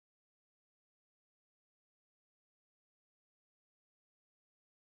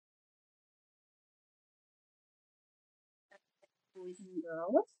boys and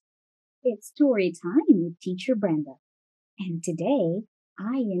girls. It's story time with teacher Brenda. And today,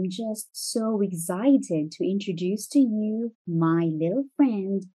 I am just so excited to introduce to you my little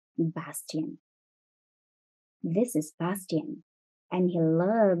friend, Bastien. This is Bastien, and he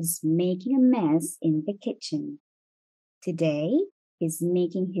loves making a mess in the kitchen. Today, he's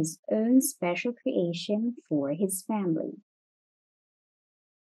making his own special creation for his family.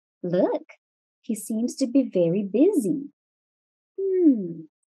 Look, he seems to be very busy.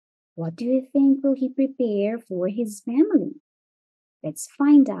 What do you think will he prepare for his family? Let's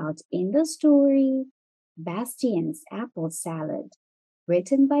find out in the story Bastien's Apple Salad,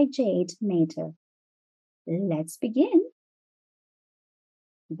 written by Jade Mater. Let's begin.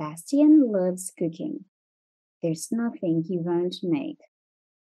 Bastien loves cooking. There's nothing he won't make.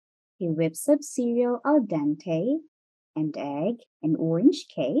 He whips up cereal al dente, and egg and orange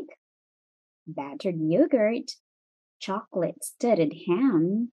cake, battered yogurt, chocolate-studded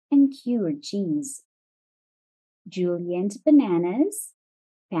ham, and cured cheese, julienne bananas,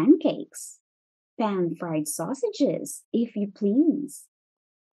 pancakes, pan-fried sausages, if you please.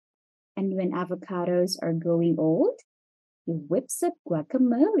 And when avocados are going old, he whips up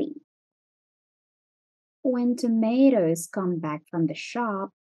guacamole. When tomatoes come back from the shop,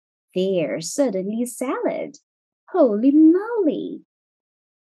 they're suddenly salad. Holy moly!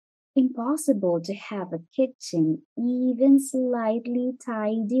 Impossible to have a kitchen even slightly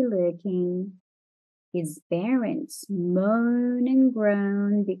tidy looking. His parents moan and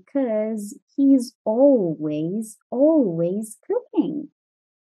groan because he's always cooking.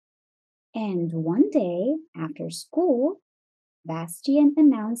 And one day after school, Bastien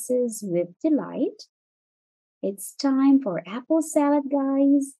announces with delight, "It's time for apple salad,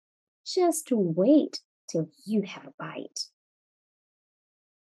 guys. Just wait till you have a bite."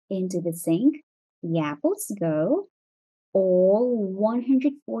 Into the sink, the apples go, all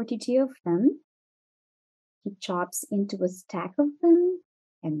 142 of them. He chops into a stack of them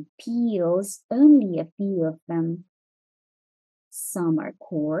and peels only a few of them. Some are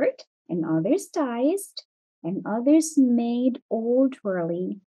cored and others diced and others made all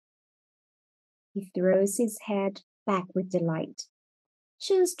twirly. He throws his head back with delight.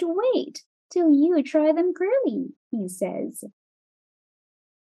 "Just wait till you try them curly," he says.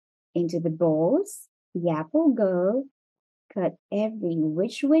 Into the bowls, the apple go, cut every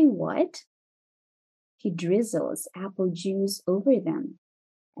which way what. He drizzles apple juice over them,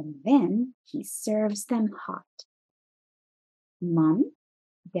 and then he serves them hot. Mom,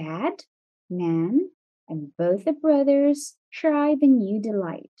 Dad, Nan, and both the brothers try the new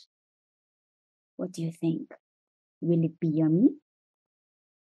delight. What do you think? Will it be yummy?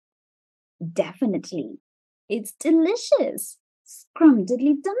 Definitely. It's delicious.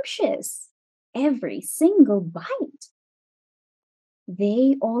 Scrumdiddly-dumptious. Every single bite.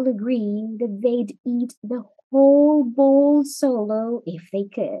 They all agree that they'd eat the whole bowl solo if they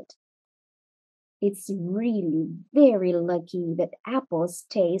could. It's really very lucky that apples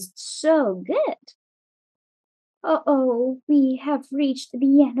taste so good. Uh-oh, we have reached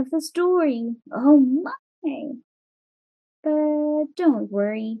the end of the story. Oh my! But don't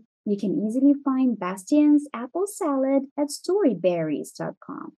worry. You can easily find Bastien's apple salad at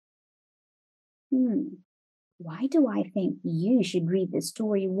storyberries.com. Why do I think you should read the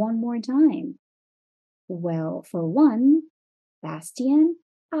story one more time? Well, for one, Bastien,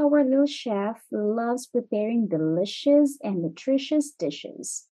 our little chef, loves preparing delicious and nutritious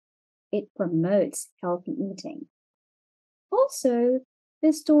dishes. It promotes healthy eating. Also,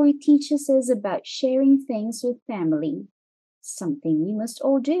 the story teaches us about sharing things with family, something we must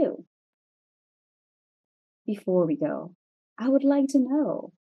all do. Before we go, I would like to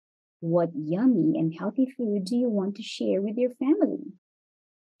know, what yummy and healthy food do you want to share with your family?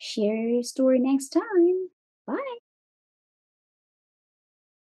 Share your story next time.